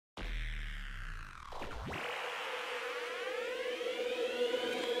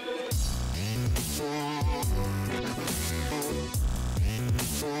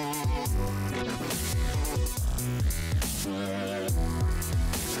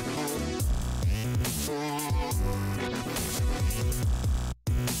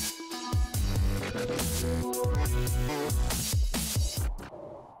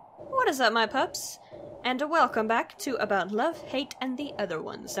is up, my pups? And welcome back to About Love, Hate, and the Other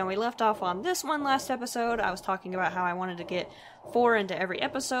Ones. Now, we left off on this one last episode. I was talking about how I wanted to get 4 into every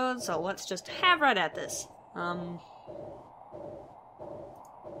episode, so let's just have right at this.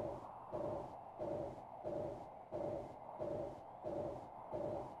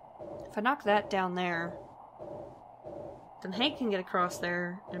 If I knock that down there, then Hank can get across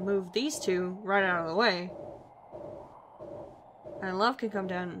there and move these two right out of the way. And Love can come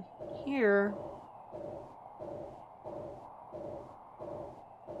down here.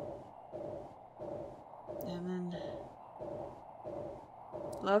 And then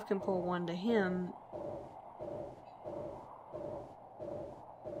Love can pull one to him.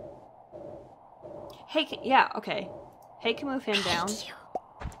 Hey, yeah, okay. Hey can move him down.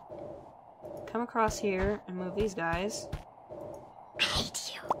 Come across here and move these guys.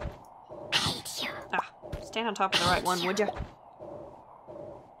 Ah, stand on top of the right one, would ya?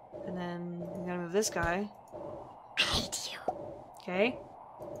 And then I'm gonna move this guy. Okay.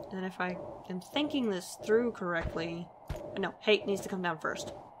 And then if I am thinking this through correctly... No, Hate needs to come down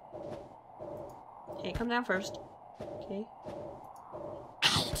first. Hate, come down first. Okay.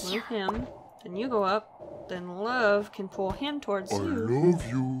 Move him. Then you go up. Then Love can pull him towards you. I love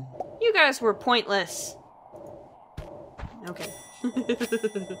you. You guys were pointless. Okay.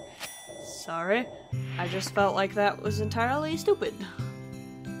 Sorry. I just felt like that was entirely stupid.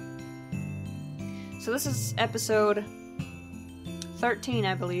 So this is episode 13,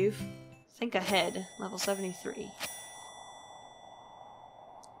 I believe. Think Ahead, level 73.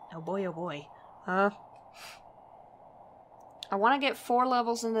 Oh boy, oh boy. I want to get 4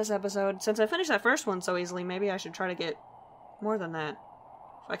 levels in this episode. Since I finished that first one so easily, maybe I should try to get more than that.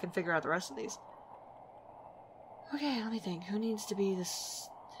 If I can figure out the rest of these. Okay, let me think. Who needs to be this?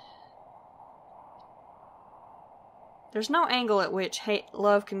 There's no angle at which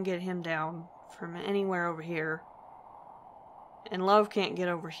Love can get him down from anywhere over here. And Love can't get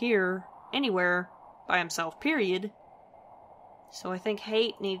over here anywhere by himself, period. So I think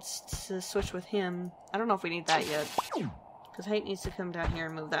Hate needs to switch with him. I don't know if we need that yet. Because Hate needs to come down here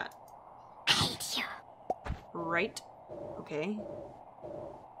and move that. Right. Okay.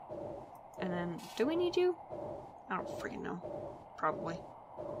 And then, do we need you? I don't freaking know. Probably.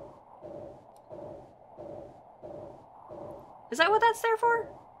 Is that what that's there for?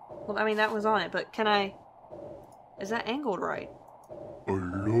 Well, I mean, that was on it, but can I... Is that angled right? I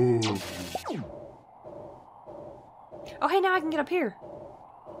love you. Oh, hey, now I can get up here.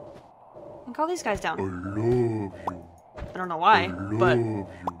 And call these guys down. I love you. I don't know why, but, you.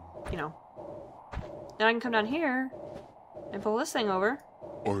 you know. Then I can come down here and pull this thing over.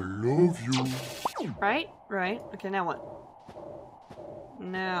 I love you. Right? Right. Okay, now what?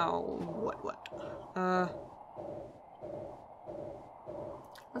 Now, what?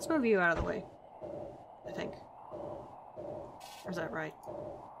 Let's move you out of the way. I think. Or is that right?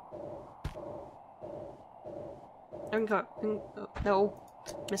 I can go... oh, no.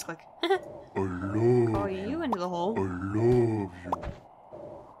 Misclick. I love Call you into the hole. I love you.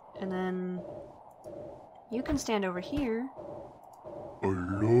 And then... You can stand over here. I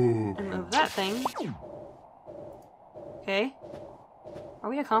love And move that thing. Okay. Are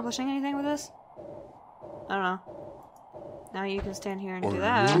we accomplishing anything with this? I don't know. Now you can stand here and do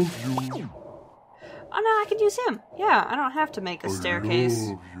that. I love you. Oh no, I can use him. Yeah, I don't have to make a staircase.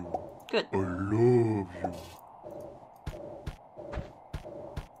 I love you. Good. I love you.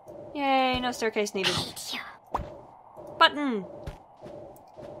 Yay, no staircase needed. Button!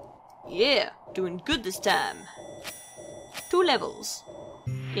 Yeah, doing good this time. 2 levels.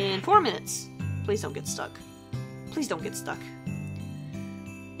 In 4 minutes. Please don't get stuck. Please don't get stuck.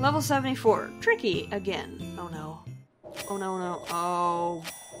 Level 74. Tricky again. Oh no. Oh no, no. Oh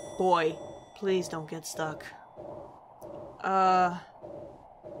boy. Please don't get stuck.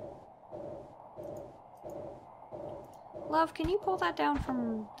 Love, can you pull that down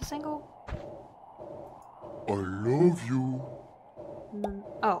from this angle? I love you.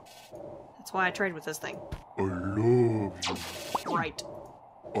 Oh. That's why I trade with this thing. I love you. Right.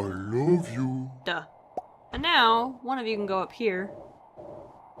 I love you. Duh. And now, one of you can go up here.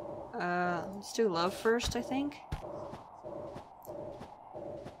 Let's do Love first, I think.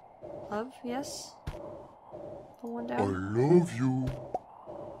 Love, yes? Pull one I down. love you.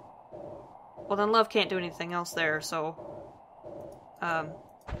 Well, then Love can't do anything else there, so...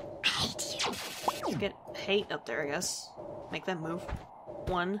 let's get Hate up there, I guess. Make them move.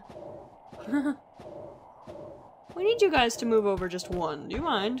 1. We need you guys to move over just 1. Do you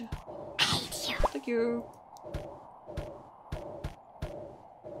mind? Thank you.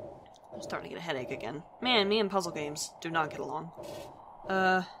 I'm starting to get a headache again. Man, me and puzzle games do not get along.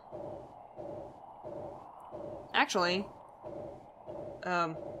 Actually,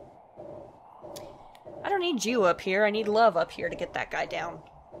 I don't need you up here. I need Love up here to get that guy down.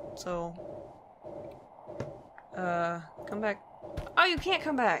 So, come back. Oh, you can't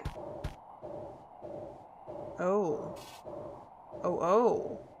come back. Oh.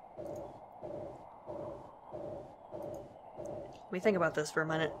 Oh. Let me think about this for a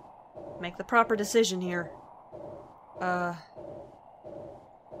minute. Make the proper decision here.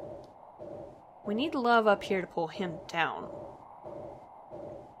 We need Love up here to pull him down.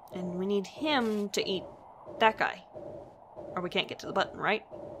 And we need him to eat that guy. Or we can't get to the button, right?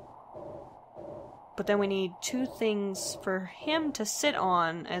 But then we need two things for him to sit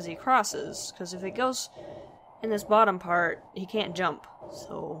on as he crosses. Because if he goes in this bottom part, he can't jump.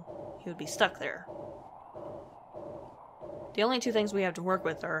 So he would be stuck there. The only two things we have to work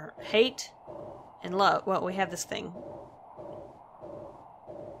with are hate and love. Well, we have this thing.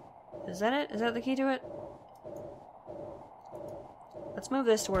 Is that it? Is that the key to it? Let's move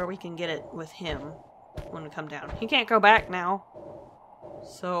this to where we can get it with him when we come down. He can't go back now.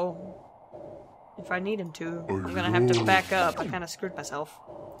 So, if I need him to, I'm gonna have to back up. I kind of screwed myself.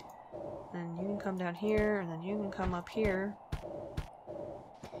 And you can come down here, and then you can come up here.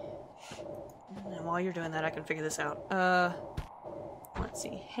 And while you're doing that, I can figure this out. Let's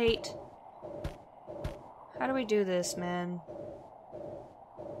see. Hate. How do we do this, man?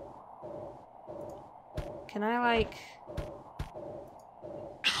 Can I, like...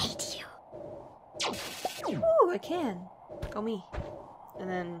 hate you. Ooh, I can. Go me. And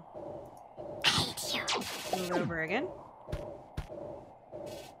then... hate you. Move it over again.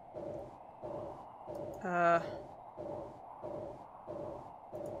 I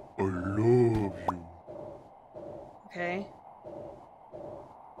love you. Okay.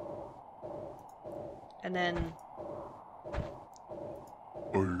 And then...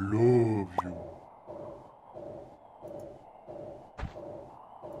 I love you.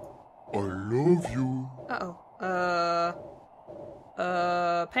 I love you.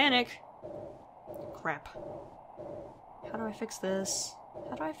 Panic. Crap. How do I fix this?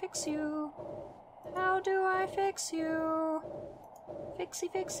 How do I fix you? How do I fix you? Fixie,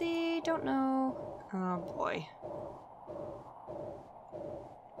 fixie, don't know. Oh boy.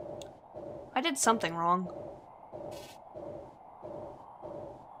 I did something wrong.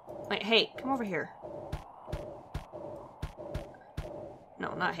 Wait, Hate, come over here.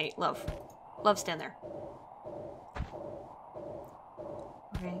 No, not Hate, Love. Love, stand there.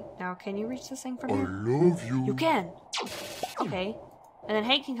 Okay, now can you reach this thing from here? I love you. You can! Okay. And then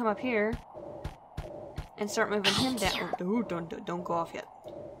Hate can come up here and start moving him down. Oh, don't go off yet.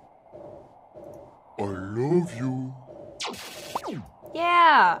 I love you.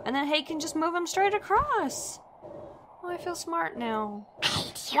 Yeah! And then Hate can just move him straight across. Oh, I feel smart now.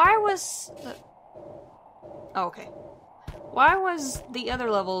 Why was the... Oh, okay. Why was the other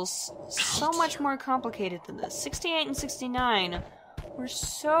levels so much more complicated than this? 68 and 69 were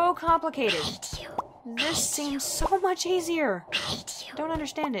so complicated. This seems so much easier. I don't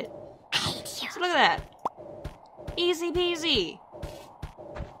understand it. So look at that. Easy peasy.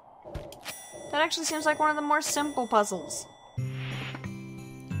 That actually seems like one of the more simple puzzles.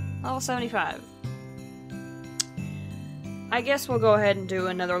 Level 75. I guess we'll go ahead and do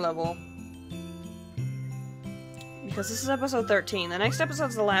another level. Because this is episode 13. The next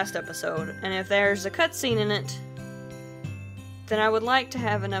episode's the last episode. And if there's a cutscene in it, then I would like to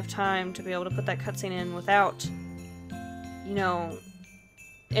have enough time to be able to put that cutscene in without, you know,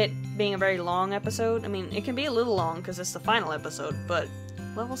 it being a very long episode. I mean, it can be a little long because it's the final episode, but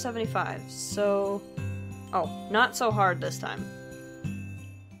level 75. So, oh, not so hard this time.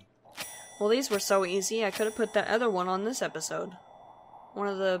 Well, these were so easy, I could have put that other one on this episode. One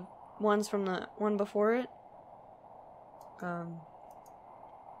of the ones from the one before it.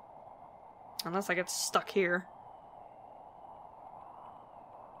 Unless I get stuck here.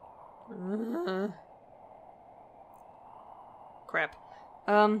 Crap.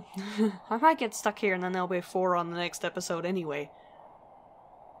 I might get stuck here and then there'll be 4 on the next episode anyway.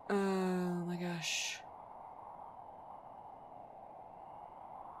 Oh my gosh.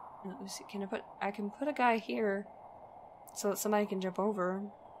 Let me see, I can put a guy here so that somebody can jump over.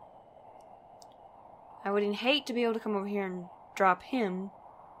 I would hate to be able to come over here and drop him.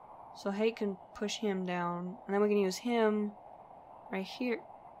 So Hate can push him down. And then we can use him right here.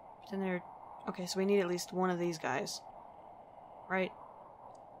 But then there... Okay, so we need at least one of these guys. Right?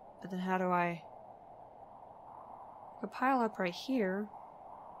 But then how do I could pile up right here.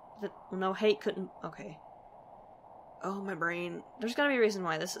 Well, no, Hate couldn't... Okay. Oh, my brain. There's gotta be a reason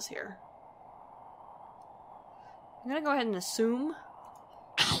why this is here. I'm gonna go ahead and assume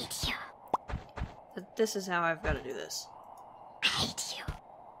that But this is how I've got to do this. I hate you.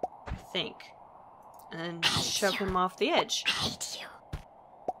 I think. And then shove him off the edge. I hate you.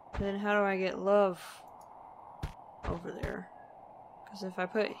 Then how do I get Love over there? Because if I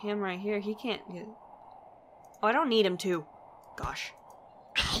put him right here, he can't get... Oh, I don't need him to. Gosh.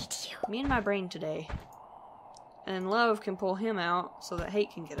 I hate you. Me and my brain today. And Love can pull him out so that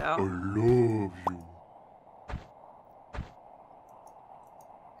Hate can get out. I love you.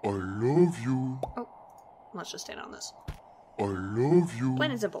 I love you. Oh, let's just stand on this. I love you.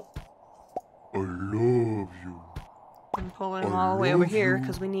 Plain and simple. I love you. And pull him all the way over here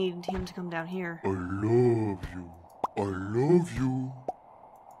because we need him to come down here. I love you. I love you.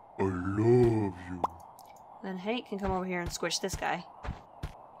 I love you. Then Hate can come over here and squish this guy.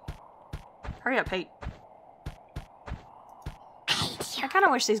 Hurry up, Hate. I kind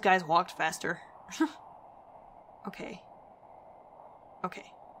of wish these guys walked faster. Okay.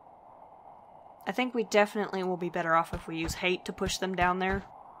 Okay. I think we definitely will be better off if we use Hate to push them down there.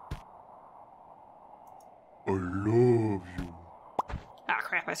 I love you. Ah,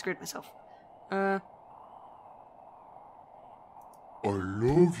 crap, I screwed myself. I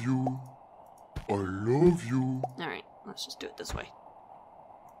love you. I love you. Alright, let's just do it this way.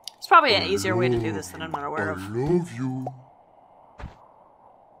 It's probably an easier way to do this than I'm not aware of. I love you.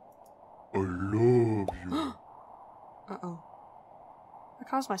 I love you. Uh-oh. I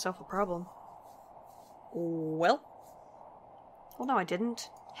caused myself a problem. Well. Well, no, I didn't.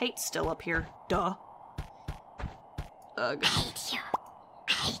 Hate's still up here. Duh. Ugh. I hate you.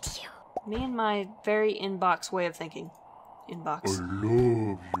 I hate you. Me and my very inbox way of thinking. I Inbox.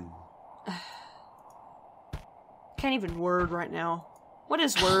 love you. Can't even word right now. What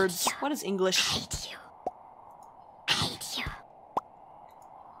is words? What is I English? hate you. I hate you.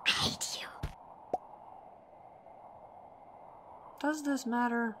 I hate you. Does this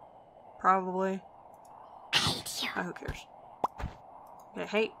matter? Probably. I hate you. Oh, who cares? Okay,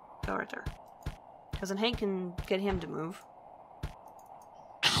 Hate, go right there. Because then Hate can get him to move.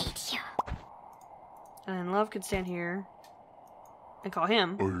 I hate you. And then Love can stand here and call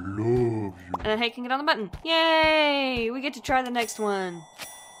him. I love you. And then Hate can get on the button. Yay! We get to try the next one.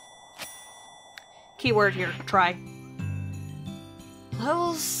 Keyword here, try.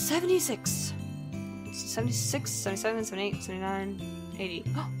 Level 76. 76, 77, 78, 79, 80.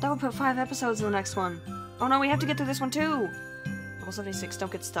 Oh, that would put 5 episodes in the next one. Oh no, we have to get through this one too. Level 76,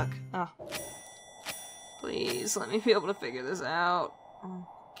 don't get stuck. Oh. Please, let me be able to figure this out.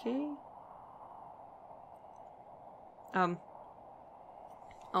 Okay.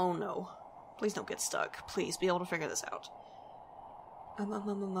 Oh no. Please don't get stuck. Please be able to figure this out.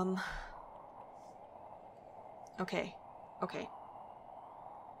 Okay. Okay.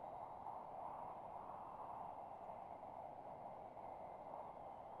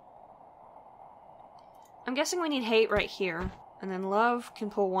 I'm guessing we need Hate right here. And then Love can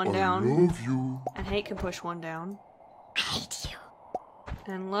pull one I down. love you. And Hate can push one down. I hate you.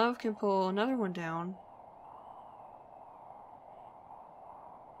 And Love can pull another one down.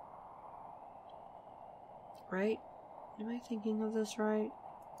 Right? Am I thinking of this right?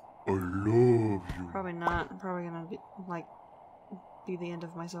 I love you. Probably not. I'm probably gonna be, be the end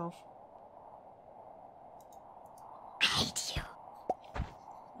of myself. I hate you.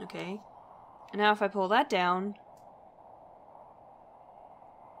 Okay. And now if I pull that down...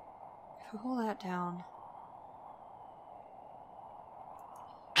 If I pull that down...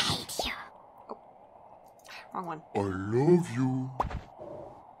 I hate you. Wrong one. I love you.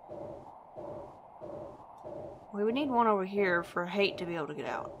 We would need one over here for Hate to be able to get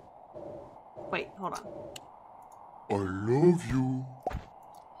out. Wait, hold on. I love you.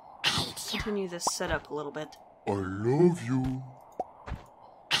 I hate you. Continue this setup a little bit. I love you.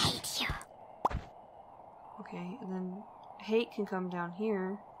 I hate you. Okay, and then Hate can come down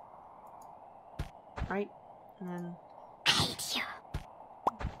here. Right? And then... I hate you.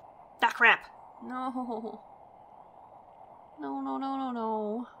 Ah, crap! No.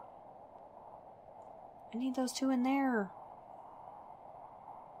 No. I need those two in there.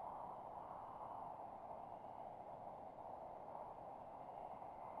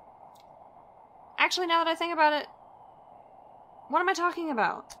 Actually, now that I think about it, what am I talking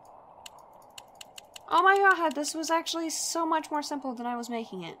about? Oh my god, this was actually so much more simple than I was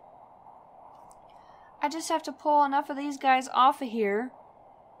making it. I just have to pull enough of these guys off of here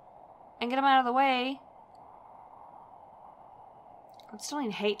and get them out of the way. I still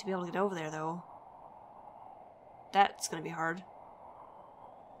need Hate to be able to get over there, though. That's gonna be hard.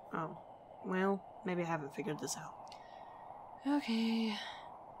 Oh. Well, maybe I haven't figured this out. Okay.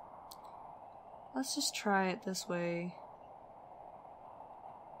 Let's just try it this way.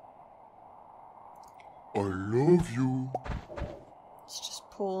 I love you. Let's just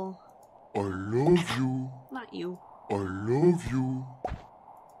pull. I love you. Not you. I love you.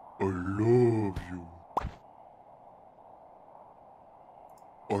 I love you.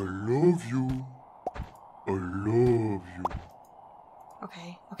 I love you. I love you.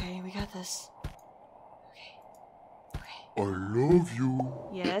 Okay, okay, we got this. Okay, okay. I love you.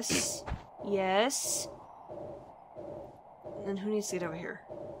 Yes. Yes. And who needs to get over here?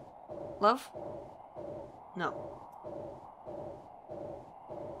 Love? No.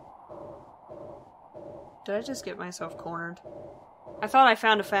 Did I just get myself cornered? I thought I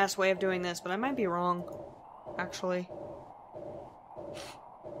found a fast way of doing this, but I might be wrong. Actually.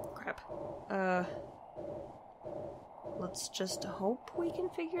 Crap. Let's just hope we can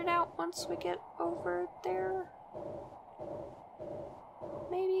figure it out once we get over there.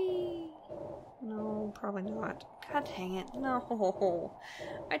 Maybe... No, probably not. God dang it. No.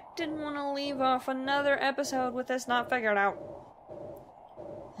 I didn't want to leave off another episode with this not figured out.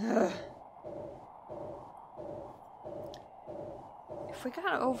 Ugh. If we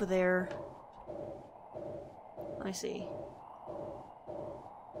got over there... Let me see.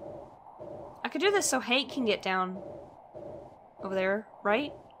 I could do this so Hate can get down over there,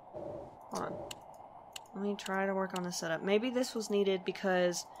 right? Hold on. Let me try to work on the setup. Maybe this was needed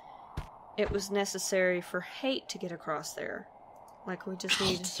because it was necessary for Hate to get across there. Like, we just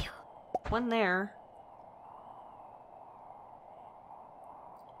need one there.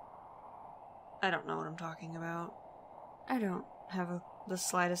 I don't know what I'm talking about. I don't have the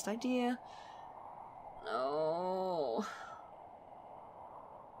slightest idea. No.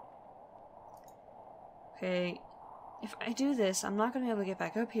 Okay. If I do this, I'm not going to be able to get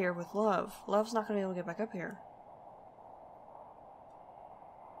back up here with Love. Love's not going to be able to get back up here.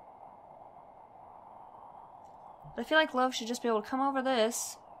 But I feel like Love should just be able to come over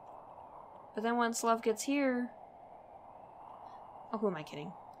this. But then once Love gets here... Oh, who am I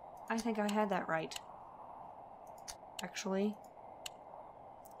kidding? I think I had that right. Actually.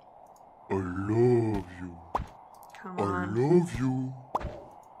 I love you. Come on. I love you.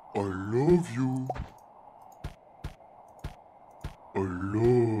 I love you. I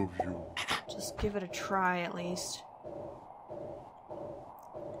love you. Just give it a try at least.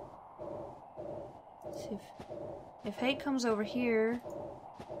 See if Hate comes over here,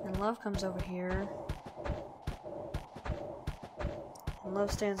 and Love comes over here, and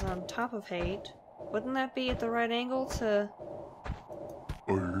Love stands on top of Hate, wouldn't that be at the right angle to...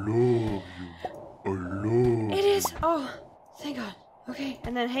 I love you. I love It is! Oh, thank God. Okay,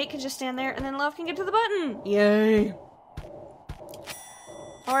 and then Hate can just stand there, and then Love can get to the button! Yay!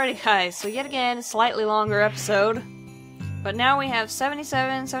 Alrighty guys, so yet again, a slightly longer episode. But now we have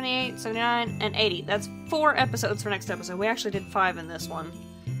 77, 78, 79, and 80. That's 4 episodes for next episode. We actually did 5 in this one.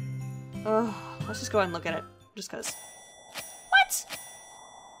 Oh, let's just go ahead and look at it. Just cause. What?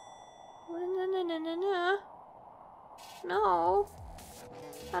 No.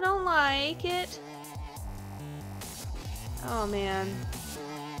 I don't like it. Oh man.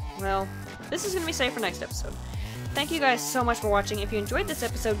 Well, this is gonna be safe for next episode. Thank you guys so much for watching. If you enjoyed this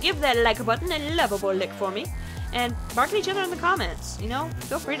episode, give that like button a lovable lick for me. And bark at each other in the comments. You know,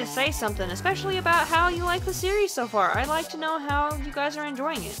 feel free to say something, especially about how you like the series so far. I'd like to know how you guys are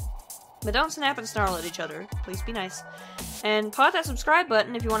enjoying it. But don't snap and snarl at each other. Please be nice. And paw that subscribe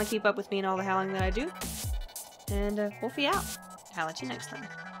button if you want to keep up with me and all the howling that I do. And Wolfie out. I'll at you next time.